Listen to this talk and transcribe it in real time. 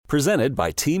Presented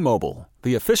by T-Mobile,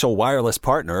 the official wireless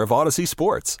partner of Odyssey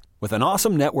Sports. With an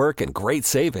awesome network and great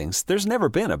savings, there's never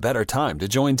been a better time to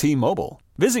join T-Mobile.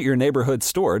 Visit your neighborhood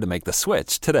store to make the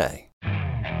switch today.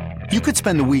 You could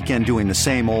spend the weekend doing the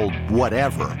same old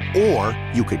whatever, or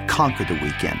you could conquer the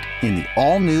weekend in the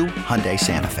all-new Hyundai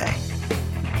Santa Fe.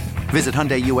 Visit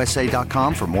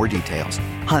HyundaiUSA.com for more details.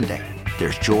 Hyundai,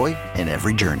 there's joy in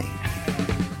every journey.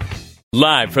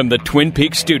 Live from the Twin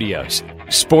Peaks studios,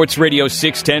 Sports Radio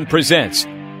 610 presents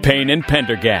Payne and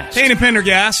Pendergast. Payne and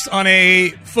Pendergast on a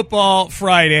football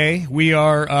Friday. We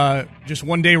are just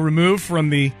one day removed from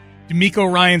the D'Amico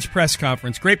Ryans press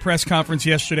conference. Great press conference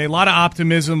yesterday. A lot of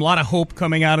optimism, a lot of hope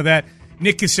coming out of that.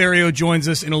 Nick Caserio joins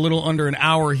us in a little under an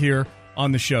hour here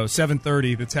on the show.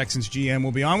 7:30, the Texans GM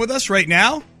will be on with us right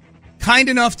now. Kind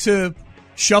enough to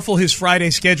shuffle his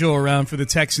Friday schedule around for the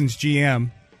Texans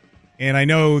GM. And I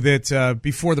know that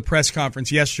before the press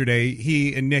conference yesterday,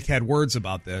 he and Nick had words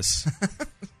about this.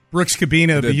 Brooks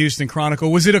Cabina of the Houston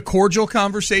Chronicle. Was it a cordial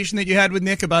conversation that you had with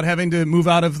Nick about having to move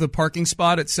out of the parking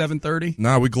spot at 7:30?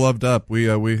 No, we gloved up. We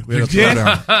had a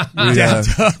throwdown.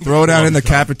 Throwdown in the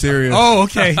cafeteria. Oh,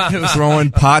 okay.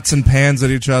 Throwing pots and pans at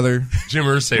each other. Jim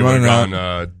Irsay would have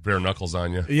gone bare knuckles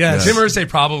on you. Yes. Jim Irsay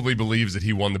probably believes that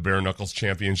he won the bare knuckles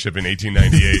championship in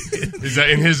 1898. Is that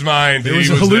in his mind? It was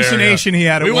a hallucination there,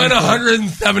 yeah. he had. We went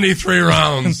 173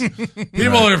 rounds.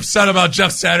 People are upset about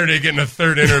Jeff Saturday getting a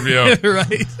third interview.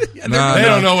 Right. Yeah, they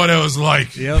don't know what it was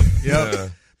like. Yep. Yeah.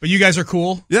 But you guys are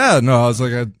cool? Yeah, no, I was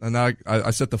like, I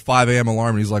set the 5 a.m.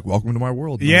 alarm, and he's like, welcome to my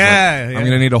world. Yeah, I'm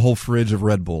going to need a whole fridge of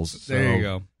Red Bulls. So there you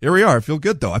go. Here we are. I feel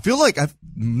good, though. I feel like I've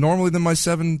normally than my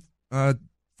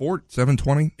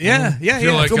 7:20. Yeah.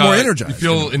 I feel more energized. You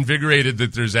feel invigorated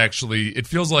that there's actually, it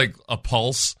feels like a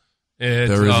pulse.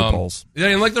 There is a pulse. Yeah,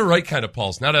 and like the right kind of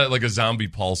pulse, not like a zombie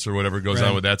pulse or whatever goes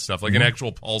on with that stuff. Like an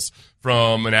actual pulse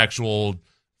from an actual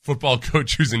football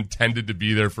coach who's intended to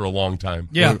be there for a long time.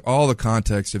 Yeah. Like all the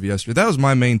context of yesterday. That was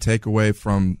my main takeaway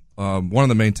from one of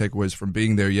the main takeaways from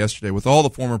being there yesterday with all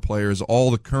the former players, all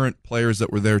the current players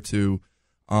that were there too.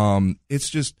 It's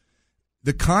just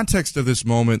the context of this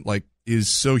moment is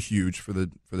so huge for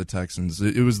the Texans.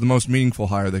 It was the most meaningful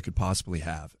hire they could possibly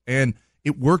have. And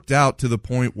it worked out to the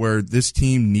point where this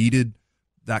team needed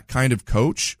that kind of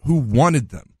coach who wanted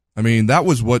them. I mean, that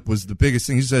was what was the biggest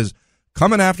thing. He says,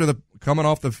 coming off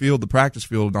the field, the practice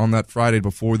field on that Friday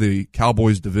before the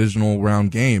Cowboys divisional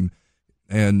round game,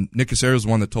 and Nick Caserio is the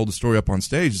one that told the story up on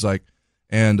stage. He's like,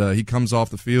 and he comes off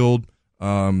the field,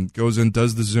 goes in,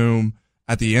 does the Zoom.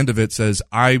 At the end of it, says,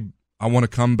 I want to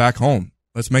come back home.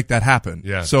 Let's make that happen.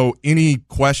 Yeah. So any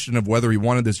question of whether he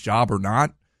wanted this job or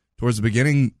not towards the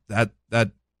beginning,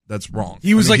 that's wrong.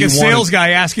 He was a sales guy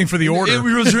asking for the order.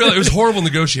 It was horrible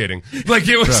negotiating. Like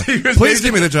he was please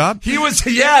give me the job. He was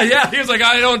He was like,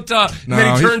 I don't. And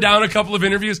then he turned down a couple of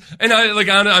interviews, and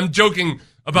I'm joking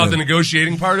about the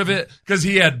negotiating part of it because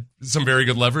he had some very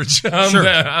good leverage on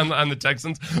the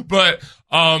Texans. But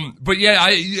yeah,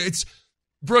 it's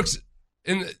Brooks.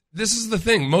 And this is the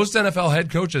thing. Most NFL head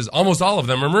coaches, almost all of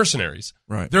them, are mercenaries.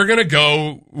 Right. They're going to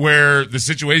go where the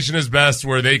situation is best,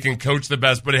 where they can coach the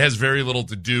best, but it has very little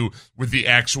to do with the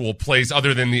actual place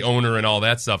other than the owner and all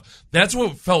that stuff. That's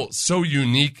what felt so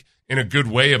unique in a good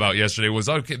way about yesterday was,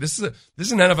 okay, this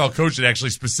is an NFL coach that actually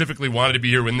specifically wanted to be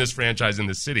here in this franchise in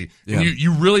this city. Yeah. And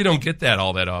you really don't get that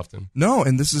all that often. No,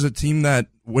 and this is a team that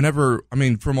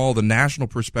from all the national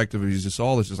perspective, he's just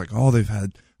all this is like,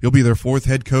 he'll be their fourth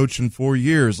head coach in 4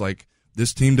 years. Like,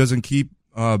 this team doesn't keep,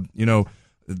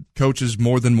 coaches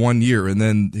more than 1 year. And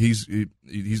then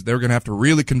they're going to have to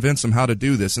really convince him how to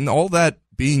do this. And all that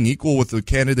being equal with the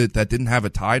candidate that didn't have a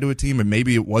tie to a team and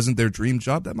maybe it wasn't their dream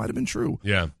job, that might have been true.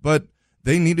 Yeah. But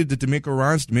they needed the D'Amico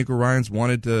Ryans. D'Amico Ryans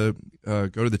wanted to go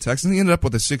to the Texans. He ended up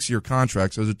with a 6-year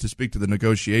contract. So to speak to the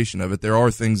negotiation of it, there are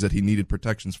things that he needed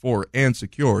protections for and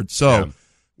secured. So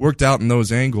worked out in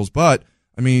those angles. But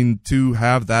I mean, to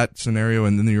have that scenario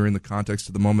and then you're in the context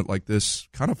of the moment like this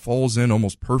kind of falls in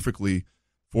almost perfectly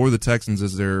for the Texans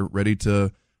as they're ready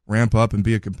to ramp up and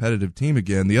be a competitive team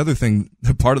again. The other thing,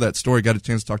 part of that story, got a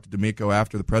chance to talk to D'Amico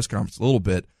after the press conference a little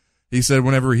bit. He said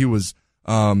whenever he was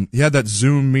he had that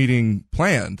Zoom meeting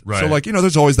planned. Right. So,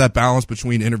 there's always that balance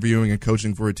between interviewing and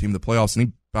coaching for a team in the playoffs, and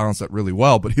he balanced that really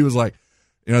well. But he was like,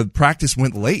 practice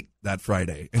went late that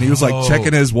Friday, and he was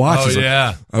checking his watch. Oh,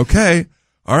 yeah. Okay.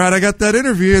 All right, I got that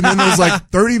interview, and then there was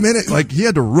 30 minutes. He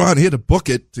had to run. He had to book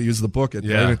it, to use the book it.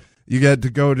 Yeah. Right? You had to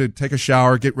go to take a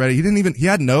shower, get ready. He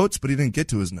had notes, but he didn't get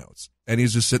to his notes. And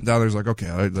he's just sitting down there. He's like, okay,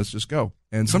 all right, let's just go.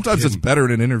 And sometimes it's better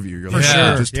in an interview. You're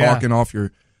just talking off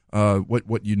your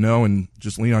what you know and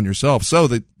just lean on yourself. So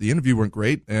the interview went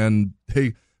great, and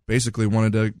they basically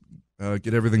wanted to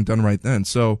get everything done right then.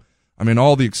 So, I mean,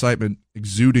 all the excitement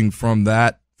exuding from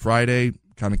that Friday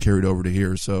kind of carried over to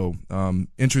here. So,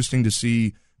 interesting to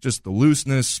see just the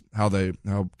looseness, how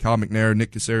Cal McNair,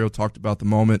 Nick Caserio talked about the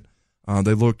moment.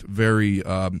 They looked very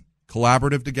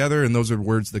collaborative together, and those are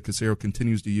words that Caserio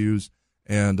continues to use.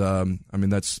 And I mean,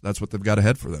 that's what they've got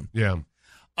ahead for them. Yeah.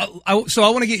 So I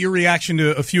want to get your reaction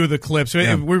to a few of the clips.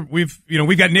 Yeah.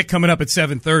 We've got Nick coming up at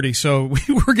 7:30, so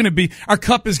we're going to be, our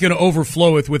cup is going to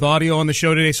overflow with audio on the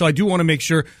show today. So I do want to make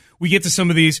sure we get to some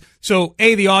of these. So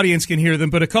the audience can hear them,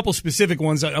 but a couple specific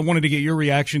ones I wanted to get your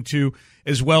reaction to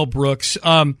as well, Brooks.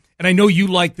 And I know you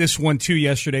liked this one too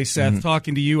yesterday, Seth,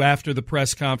 talking to you after the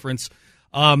press conference.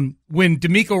 When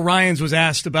D'Amico Ryans was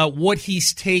asked about what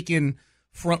he's taken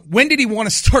from, when did he want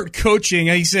to start coaching?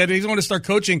 He said he wanted to start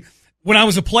coaching. When I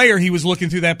was a player, he was looking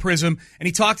through that prism, and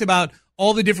he talked about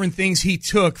all the different things he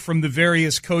took from the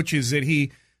various coaches that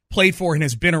he played for and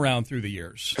has been around through the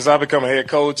years. As I've become a head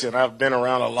coach and I've been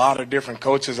around a lot of different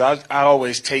coaches, I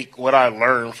always take what I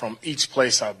learned from each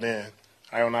place I've been.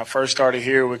 When I first started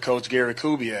here with Coach Gary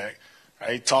Kubiak,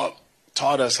 he taught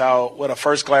us what a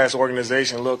first-class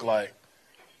organization looked like.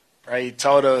 He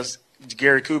taught us,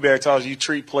 Gary Kubiak taught us you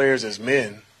treat players as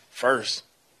men first.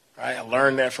 I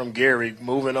learned that from Gary.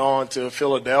 Moving on to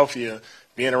Philadelphia,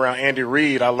 being around Andy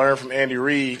Reid, I learned from Andy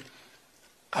Reid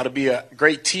how to be a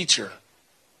great teacher.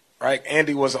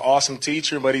 Andy was an awesome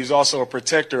teacher, but he's also a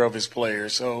protector of his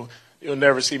players. So you'll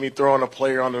never see me throwing a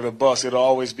player under the bus. It'll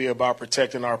always be about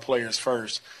protecting our players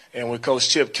first. And with Coach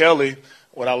Chip Kelly,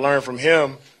 what I learned from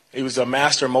him, he was a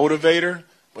master motivator,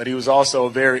 but he was also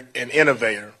an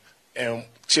innovator. And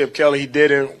Chip Kelly,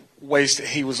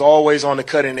 he was always on the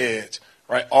cutting edge.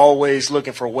 Always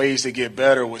looking for ways to get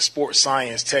better with sports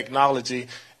science, technology.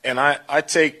 And I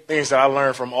take things that I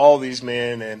learned from all these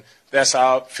men, and that's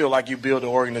how I feel like you build an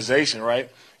organization,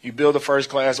 You build a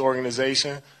first-class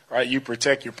organization, You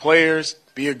protect your players,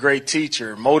 be a great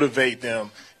teacher, motivate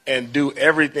them, and do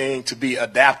everything to be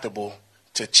adaptable,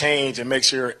 to change and make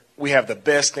sure we have the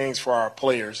best things for our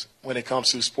players when it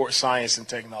comes to sports science and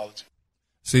technology.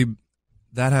 See,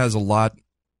 that has a lot,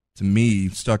 to me,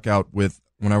 stuck out with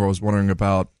whenever I was wondering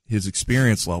about his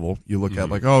experience level. You look at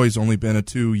he's only been a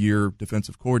 2-year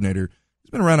defensive coordinator.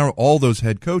 He's been around all those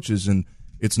head coaches, and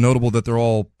it's notable that they're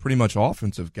all pretty much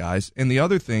offensive guys. And the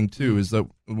other thing, too, is that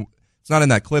it's not in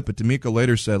that clip, but D'Amico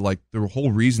later said, the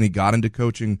whole reason he got into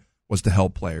coaching was to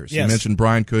help players. Yes. He mentioned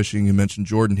Brian Cushing. He mentioned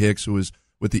Jordan Hicks, who was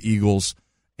with the Eagles.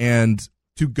 And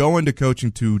to go into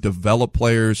coaching to develop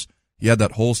players, he had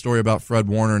that whole story about Fred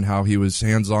Warner and how he was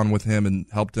hands-on with him and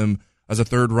helped him as a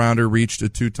third-rounder, reached a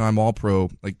 2-time All-Pro.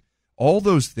 All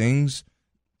those things,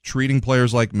 treating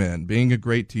players like men, being a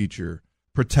great teacher,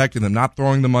 protecting them, not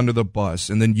throwing them under the bus,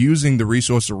 and then using the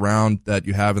resource around that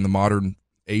you have in the modern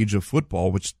age of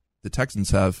football, which the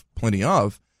Texans have plenty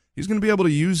of, he's going to be able to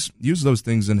use those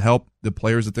things and help the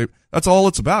players that's all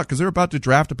it's about, because they're about to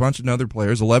draft a bunch of other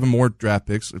players, 11 more draft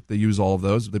picks. If they use all of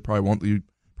those, they probably won't. You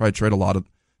probably trade a lot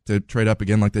to trade up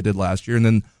again like they did last year, and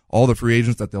then all the free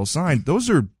agents that they'll sign. Those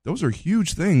are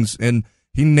huge things, and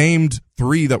he named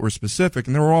 3 that were specific,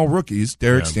 and they were all rookies: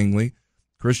 Derek Stingley,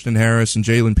 Christian Harris, and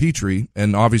Jalen Petrie,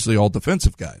 and obviously all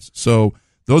defensive guys. So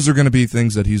those are going to be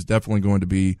things that he's definitely going to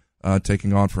be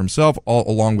taking on for himself, all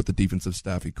along with the defensive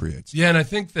staff he creates. Yeah, and I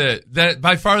think that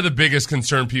by far the biggest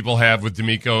concern people have with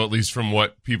D'Amico, at least from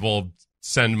what people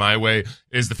send my way,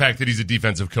 is the fact that he's a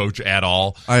defensive coach at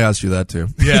all. I asked you that too.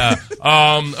 Yeah.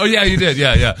 Oh yeah, you did.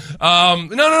 Yeah.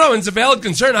 No. It's a valid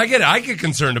concern. I get it. I get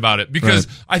concerned about it because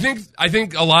I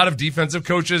think a lot of defensive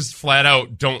coaches flat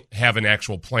out don't have an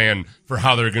actual plan for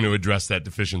how they're going to address that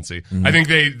deficiency. Mm-hmm.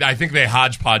 I think they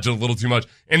hodgepodge a little too much,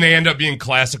 and they end up being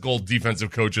classical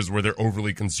defensive coaches where they're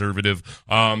overly conservative.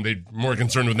 They're more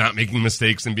concerned with not making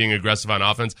mistakes and being aggressive on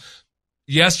offense.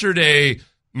 Yesterday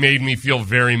made me feel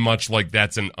very much like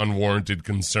that's an unwarranted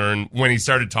concern when he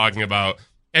started talking about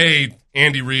A,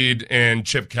 Andy Reid and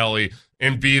Chip Kelly,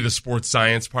 and B, the sports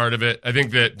science part of it. I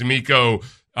think that D'Amico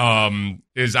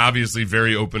is obviously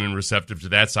very open and receptive to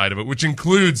that side of it, which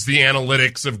includes the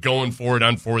analytics of going for it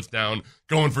on 4th down,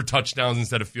 going for touchdowns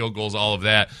instead of field goals, all of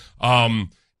that.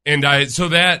 So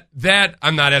that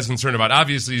I'm not as concerned about.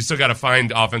 Obviously, you still got to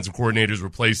find offensive coordinators,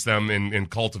 replace them,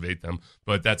 and cultivate them,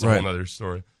 but that's a whole other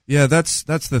story. Yeah, that's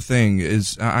the thing,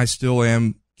 is I still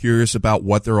am curious about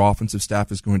what their offensive staff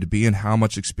is going to be and how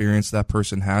much experience that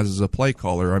person has as a play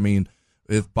caller. I mean,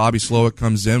 if Bobby Slowick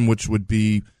comes in, which would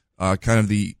be kind of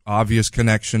the obvious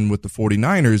connection with the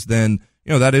 49ers, then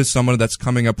that is someone that's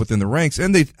coming up within the ranks,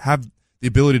 and they have the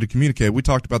ability to communicate. We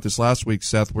talked about this last week,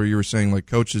 Seth, where you were saying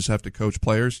coaches have to coach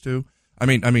players too. I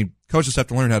mean, coaches have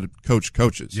to learn how to coach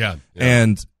coaches. Yeah.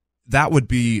 And that would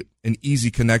be an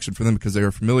easy connection for them because they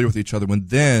are familiar with each other. When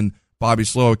then Bobby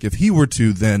Slowik, if he were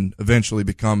to then eventually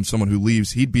become someone who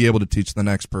leaves, he'd be able to teach the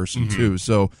next person too.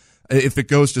 So if it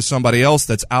goes to somebody else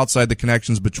that's outside the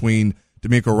connections between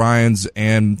DeMeco Ryans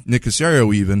and Nick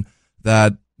Caserio even,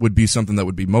 that would be something that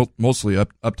would be mostly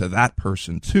up to that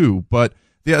person too. But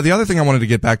the other thing I wanted to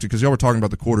get back to, because y'all were talking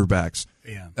about the quarterbacks.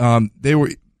 Yeah.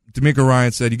 DeMeco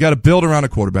Ryans said, you got to build around a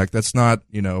quarterback. That's not,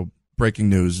 breaking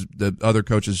news. The other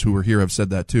coaches who were here have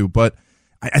said that too. But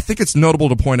I think it's notable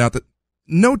to point out that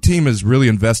no team is really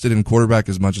invested in quarterback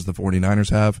as much as the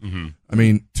 49ers have. Mm-hmm. I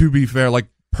mean, to be fair, like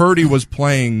Purdy was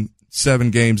playing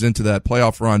 7 games into that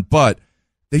playoff run, but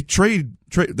they traded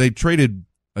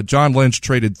John Lynch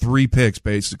traded 3 picks,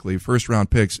 basically, first-round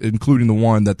picks, including the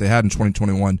one that they had in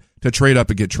 2021, to trade up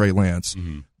and get Trey Lance.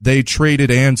 Mm-hmm. They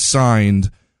traded and signed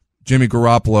Jimmy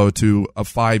Garoppolo to a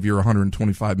 5-year,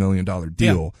 $125 million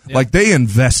deal. Yeah. Like, they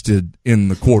invested in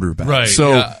the quarterback. Right,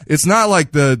 so it's not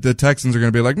like the Texans are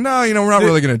going to be like, no, we're not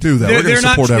really going to do that. We're going to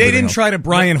support everything. They didn't else. try to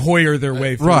Brian Hoyer their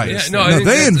way through this. No,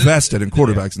 they invested in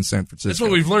quarterbacks in San Francisco. That's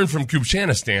what we've learned from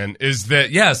Kubchanistan is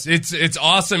that, yes, it's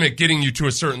awesome at getting you to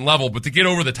a certain level, but to get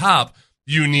over the top,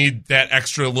 you need that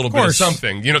extra little bit of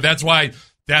something.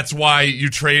 That's why you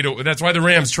trade. That's why the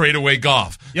Rams trade away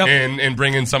Goff and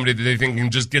bring in somebody that they think can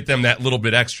just get them that little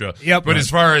bit extra. Yep. But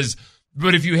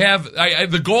but if you have,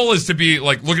 the goal is to be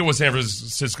like, look at what San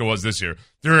Francisco was this year.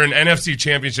 They're an NFC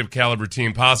Championship caliber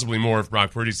team, possibly more if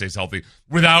Brock Purdy stays healthy,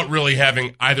 without really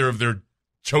having either of their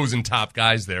chosen top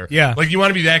guys there. Yeah. Like you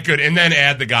want to be that good and then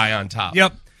add the guy on top.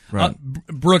 Yep. Right.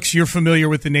 Brooks, you're familiar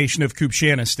with the nation of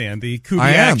Kubchanistan, the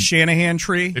Kubiak-Shanahan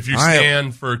tree. If you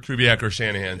stand for Kubiak or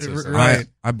Shanahan system. Right.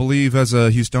 I believe as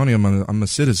a Houstonian, I'm a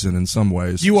citizen in some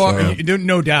ways. You are,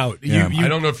 no doubt. Yeah. I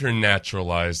don't know if you're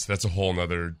naturalized. That's a whole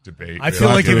other debate. I feel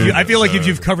like if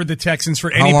you've covered the Texans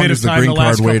for any bit of time in the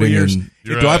last couple of years.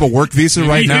 Do I have a work visa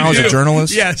right now as a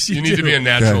journalist? Yes, you need to be a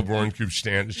natural-born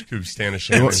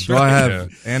Kubchanistan. Do I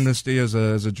have amnesty as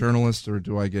a journalist, or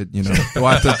do I get, do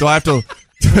I have to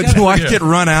do I get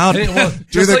run out? Do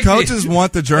the coaches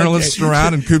want the journalists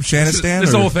around in Kubchanistan?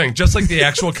 This whole thing, just like the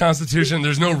actual Constitution,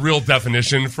 there's no real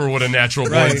definition for what a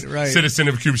natural-born citizen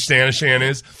of Kubchanistan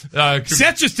is.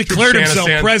 Seth just declared himself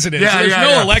president. Yeah, there's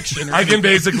no election. I can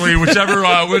basically whatever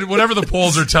the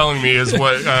polls are telling me is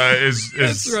what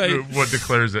what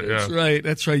declares it. Yeah.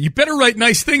 That's right. You better write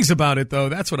nice things about it, though.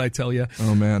 That's what I tell you.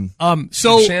 Oh man.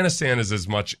 So Kubchanistan is as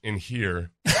much in here,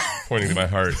 pointing to my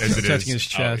heart, as it touching is his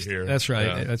chest. Out here. That's right.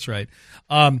 Yeah. That's right.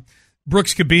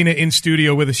 Brooks Cabina in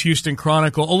studio with us, Houston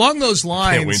Chronicle. Along those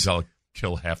lines, can't wait until I'll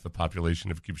kill half the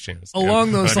population of Kubchanistan.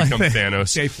 Along those lines,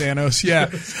 Thanos. Okay, Thanos.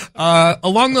 Yeah.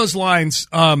 Along those lines,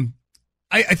 I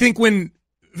think when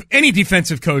any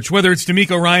defensive coach, whether it's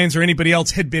DeMeco Ryans or anybody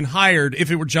else, had been hired,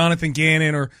 if it were Jonathan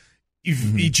Gannon or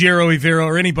Ejiro Evero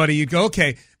or anybody, you'd go,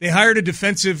 okay, they hired a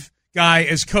defensive guy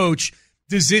as coach.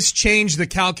 Does this change the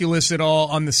calculus at all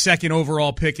on the second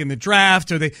overall pick in the draft?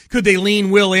 Could they lean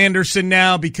Will Anderson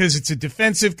now because it's a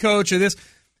defensive coach or this?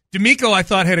 DeMeco, I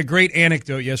thought, had a great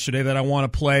anecdote yesterday that I want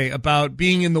to play about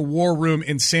being in the war room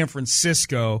in San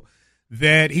Francisco.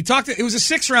 That he talked. It was a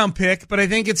 6th-round pick, but I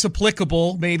think it's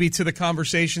applicable maybe to the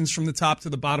conversations from the top to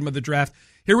the bottom of the draft.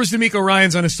 Here was DeMeco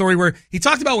Ryans on a story where he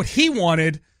talked about what he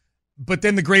wanted, but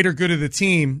then the greater good of the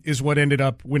team is what ended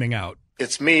up winning out.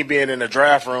 It's me being in the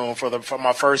draft room for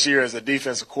my first year as a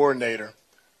defensive coordinator,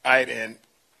 right? And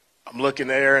I'm looking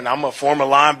there, and I'm a former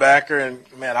linebacker,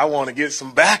 and, man, I want to get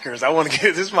some backers.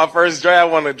 This is my first draft. I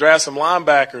want to draft some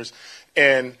linebackers.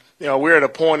 And, we're at a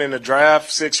point in the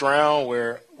draft, 6th round,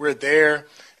 where we're there,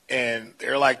 and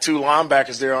there are like 2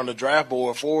 linebackers there on the draft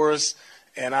board for us.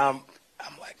 And I'm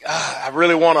like, I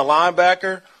really want a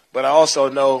linebacker, but I also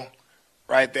know,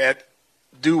 right, that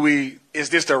is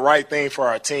this the right thing for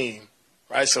our team?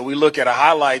 Right, so we look at a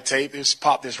highlight tape. Just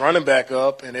pop this running back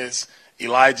up, and it's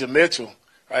Elijah Mitchell.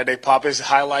 Right, they pop his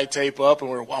highlight tape up,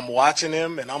 and I'm watching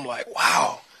him, and I'm like,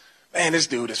 wow, man, this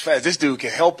dude is fast. This dude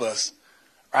can help us.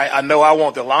 Right, I know I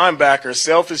want the linebacker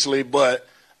selfishly, but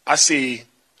I see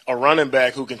a running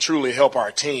back who can truly help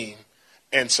our team,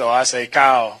 and so I say,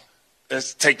 Kyle,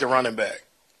 let's take the running back.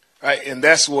 Right, and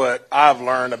that's what I've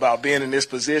learned about being in this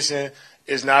position.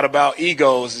 It's not about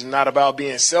egos. It's not about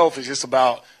being selfish. It's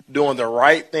about doing the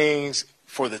right things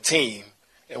for the team.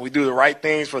 And we do the right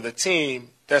things for the team.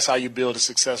 That's how you build a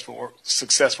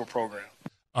successful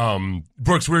program.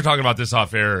 Brooks, we were talking about this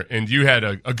off air, and you had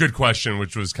a good question,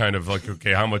 which was kind of like,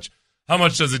 okay, how much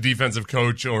does a defensive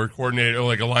coach or coordinator, or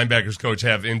like a linebackers coach,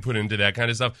 have input into that kind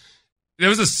of stuff? It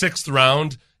was a 6th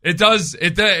round. It does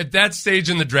at that stage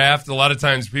in the draft. A lot of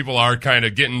times people are kind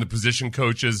of getting the position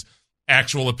coaches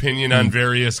actual opinion on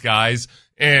various guys,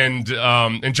 and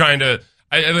trying to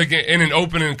like in an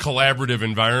open and collaborative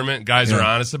environment, guys are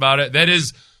honest about it. That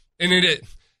is, and it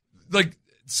like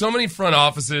so many front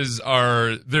offices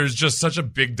there's just such a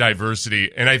big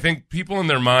diversity, and I think people in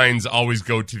their minds always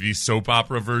go to the soap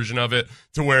opera version of it,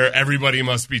 to where everybody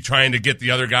must be trying to get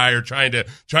the other guy or trying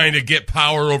to get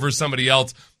power over somebody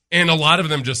else. And a lot of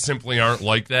them just simply aren't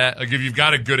like that. Like if you've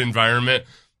got a good environment,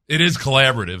 it is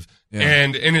collaborative. Yeah.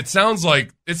 And it sounds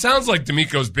like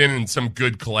DeMeco's been in some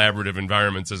good collaborative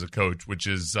environments as a coach, which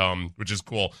is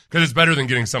cool, because it's better than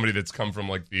getting somebody that's come from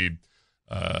like the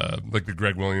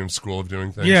Greg Williams school of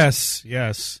doing things.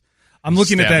 Yes. I'm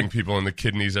looking at that. Stabbing people in the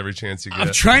kidneys every chance you get.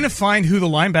 I'm trying to find who the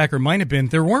linebacker might have been.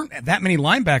 There weren't that many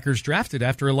linebackers drafted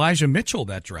after Elijah Mitchell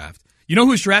that draft. You know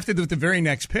who was drafted with the very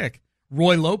next pick?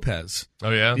 Roy Lopez. Oh,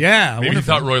 yeah? Yeah. Maybe you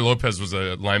thought Roy Lopez was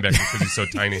a linebacker because he's so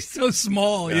tiny. He's so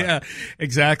small, yeah.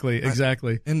 Exactly.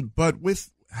 But with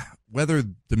whether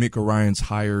DeMeco Ryans'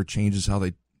 hire changes how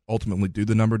they ultimately do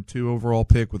the number 2 overall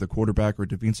pick with a quarterback or a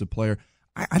defensive player,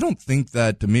 I don't think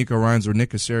that DeMeco Ryans or Nick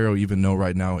Caserio even know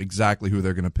right now exactly who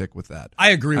they're going to pick with that.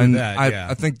 I agree with that,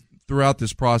 I think throughout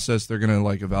this process, they're going to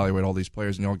like evaluate all these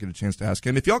players, and y'all get a chance to ask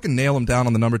him. If y'all can nail him down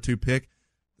on the number 2 pick,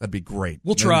 that'd be great.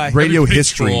 We'll try. Radio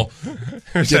history.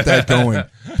 Get that going.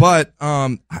 But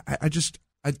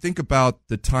I think about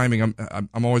the timing.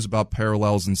 I'm always about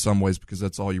parallels in some ways, because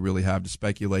that's all you really have to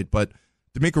speculate. But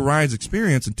DeMeco Ryans'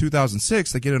 experience in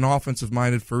 2006, they get an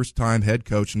offensive-minded first-time head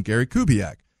coach in Gary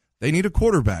Kubiak. They need a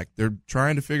quarterback. They're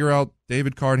trying to figure out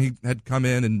David Carr, and he had come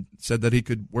in and said that he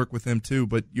could work with him too,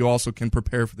 but you also can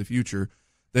prepare for the future.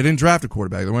 They didn't draft a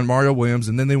quarterback. They went Mario Williams,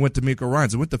 and then they went DeMeco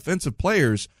Ryans. They went defensive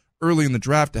players early in the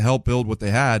draft to help build what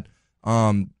they had.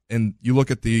 And you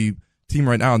look at the team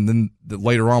right now, and then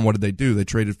later on, what did they do? They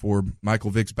traded for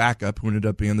Michael Vick's backup, who ended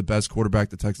up being the best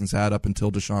quarterback the Texans had up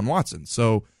until Deshaun Watson.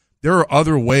 So there are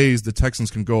other ways the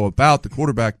Texans can go about the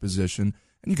quarterback position,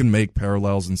 and you can make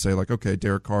parallels and say, like, okay,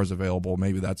 Derek Carr's available.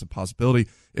 Maybe that's a possibility.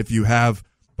 If you have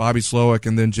Bobby Slowick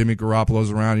and then Jimmy Garoppolo's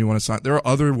around, you want to sign. There are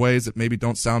other ways that maybe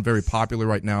don't sound very popular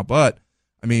right now, but,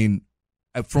 I mean,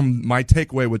 from my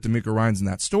takeaway with DeMeco Ryans in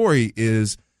that story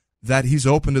is that he's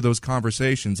open to those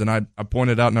conversations. And I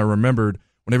pointed out and I remembered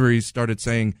whenever he started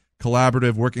saying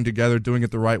collaborative, working together, doing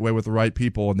it the right way with the right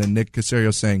people, and then Nick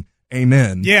Caserio saying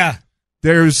amen. Yeah.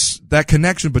 There's that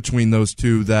connection between those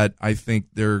two that I think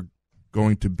they're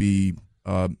going to be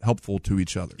helpful to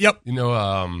each other. Yep. You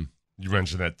know, you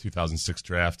mentioned that 2006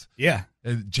 draft. Yeah.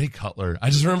 Jay Cutler. I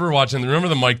just remember watching. Remember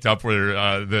the mic'd up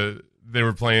where they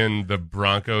were playing the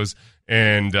Broncos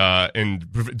and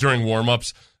during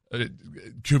warm-ups,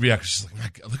 Kubiak was just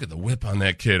like, look at the whip on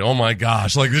that kid. Oh my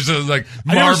gosh. Like this is like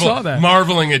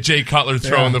marveling at Jay Cutler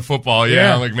throwing the football.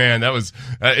 Yeah. I'm like, man, that was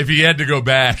if he had to go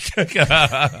back,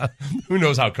 who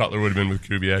knows how Cutler would have been with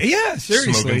Kubiak. Yeah,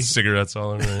 seriously. Smoking cigarettes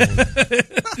all over.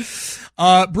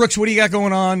 Brooks, what do you got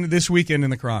going on this weekend in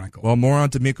the Chronicle? Well, more on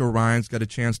DeMeco Ryans. Got a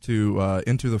chance to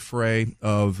enter the fray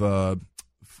of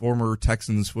former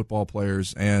Texans football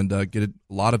players and get a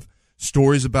lot of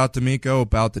stories about DeMeco,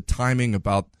 about the timing,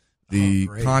 about the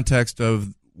context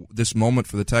of this moment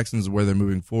for the Texans and where they're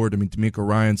moving forward. I mean, DeMeco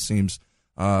Ryans seems,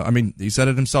 he said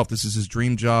it himself. This is his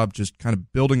dream job, just kind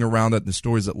of building around that, the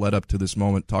stories that led up to this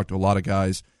moment. Talked to a lot of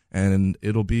guys, and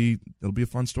it'll be a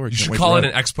fun story. You should call it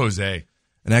an expose. An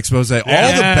expose. All the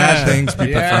bad things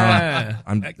people found.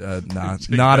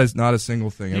 Not a single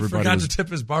thing. He forgot to tip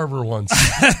his barber once.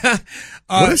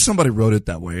 What if somebody wrote it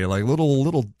that way? Like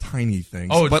little tiny things.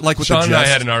 Oh, but like with Sean the and I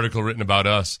had an article written about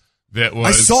us. That was,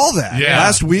 I saw that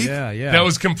last week. Yeah. That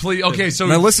was complete. Okay, so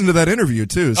and I listened to that interview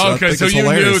too. So okay, so you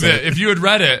knew that if you had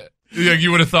read it, you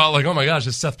would have thought like, oh my gosh,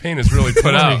 this Seth Payne is really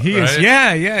put out. He right? is.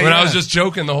 Yeah. But I was just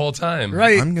joking the whole time.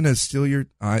 Right. I'm gonna steal your.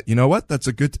 You know what? That's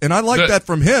a good. And I like that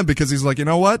from him because he's like, you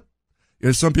know what?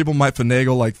 Some people might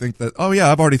finagle, like think that, oh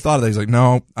yeah, I've already thought of that. He's like,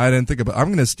 no, I didn't think about it. I'm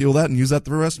going to steal that and use that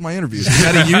the rest of my interviews.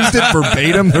 And he used it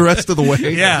verbatim the rest of the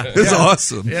way. Yeah. It's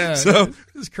awesome. Yeah. So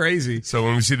it's crazy. So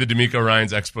when we see the DeMeco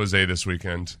Ryans expose this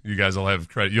weekend, you guys will have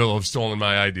credit. You'll have stolen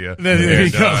my idea there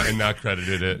you go. And not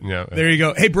credited it. Yeah. There you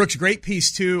go. Hey, Brooks, great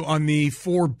piece too on the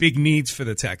 4 big needs for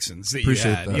the Texans.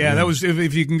 Appreciate that. Yeah, that was,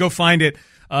 if you can go find it,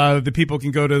 the people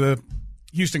can go to the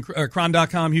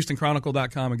HoustonCron.com,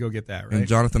 HoustonChronicle.com, and go get that, right? And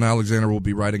Jonathan Alexander will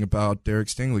be writing about Derek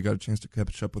Stingley. Got a chance to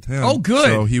catch up with him. Oh, good.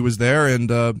 So he was there, and,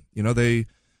 they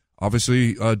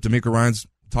obviously, DeMeco Ryans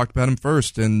talked about him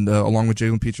first, and along with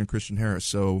Jalen Peach and Christian Harris.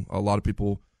 So a lot of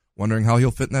people wondering how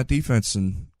he'll fit in that defense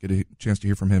and get a chance to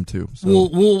hear from him, too. So.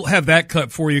 We'll have that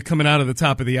cut for you coming out of the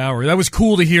top of the hour. That was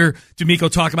cool to hear DeMeco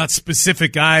talk about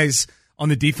specific guys on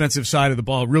the defensive side of the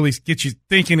ball. Really get you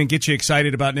thinking and get you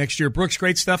excited about next year. Brooks,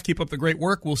 great stuff. Keep up the great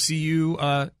work. We'll see you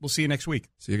next week.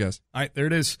 See you guys. All right, there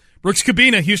it is. Brooks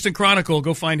Cabina, Houston Chronicle.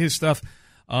 Go find his stuff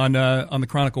on the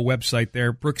Chronicle website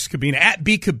there. Brooks Cabina, at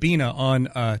BCabina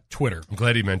on Twitter. I'm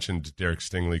glad he mentioned Derek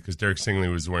Stingley, because Derek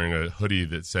Stingley was wearing a hoodie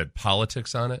that said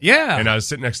politics on it. Yeah. And I was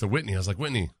sitting next to Whitney. I was like,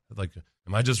 Whitney,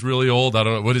 am I just really old? I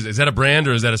don't know. What is that a brand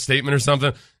or is that a statement or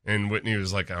something? And Whitney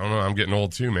was like, I don't know. I'm getting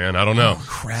old too, man. I don't know. Oh,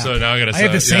 crap. So now I got to I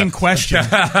had the same question.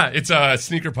 It's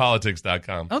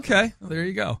sneakerpolitics.com. Okay. Well, there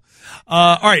you go.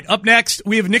 All right. Up next,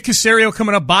 we have Nick Caserio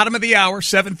coming up bottom of the hour,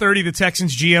 7:30. The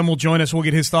Texans GM will join us. We'll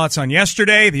get his thoughts on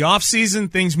yesterday, the offseason,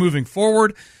 things moving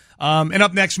forward. And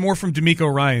up next, more from D'Amico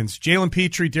Ryans. Jalen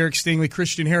Petrie, Derek Stingley,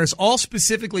 Christian Harris, all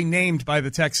specifically named by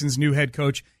the Texans' new head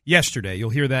coach yesterday.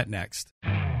 You'll hear that next.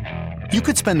 You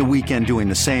could spend the weekend doing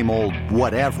the same old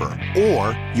whatever,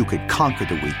 or you could conquer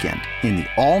the weekend in the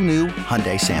all-new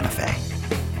Hyundai Santa Fe.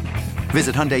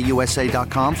 Visit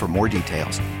HyundaiUSA.com for more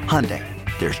details. Hyundai,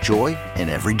 there's joy in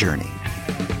every journey.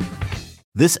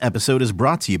 This episode is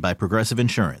brought to you by Progressive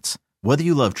Insurance. Whether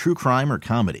you love true crime or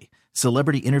comedy,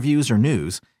 celebrity interviews or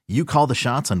news, you call the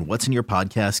shots on what's in your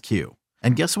podcast queue.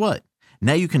 And guess what?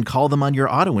 Now you can call them on your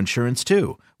auto insurance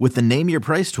too, with the Name Your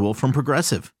Price tool from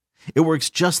Progressive. It works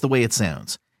just the way it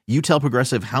sounds. You tell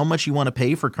Progressive how much you want to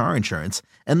pay for car insurance,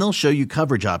 and they'll show you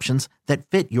coverage options that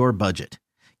fit your budget.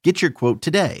 Get your quote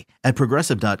today at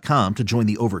Progressive.com to join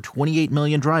the over 28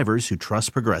 million drivers who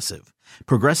trust Progressive.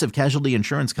 Progressive Casualty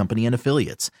Insurance Company and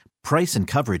Affiliates. Price and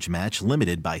coverage match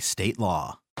limited by state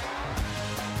law.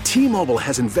 T-Mobile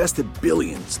has invested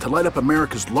billions to light up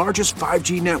America's largest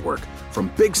 5G network,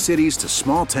 from big cities to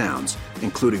small towns,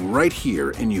 including right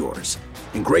here in yours.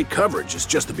 And great coverage is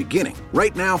just the beginning.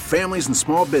 Right now, families and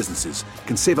small businesses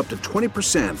can save up to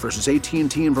 20% versus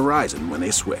AT&T and Verizon when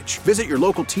they switch. Visit your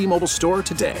local T-Mobile store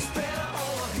today.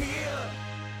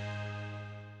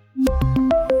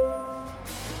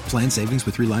 Plan savings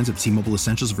with 3 lines of T-Mobile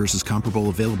Essentials versus comparable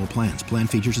available plans. Plan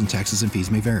features and taxes and fees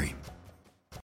may vary.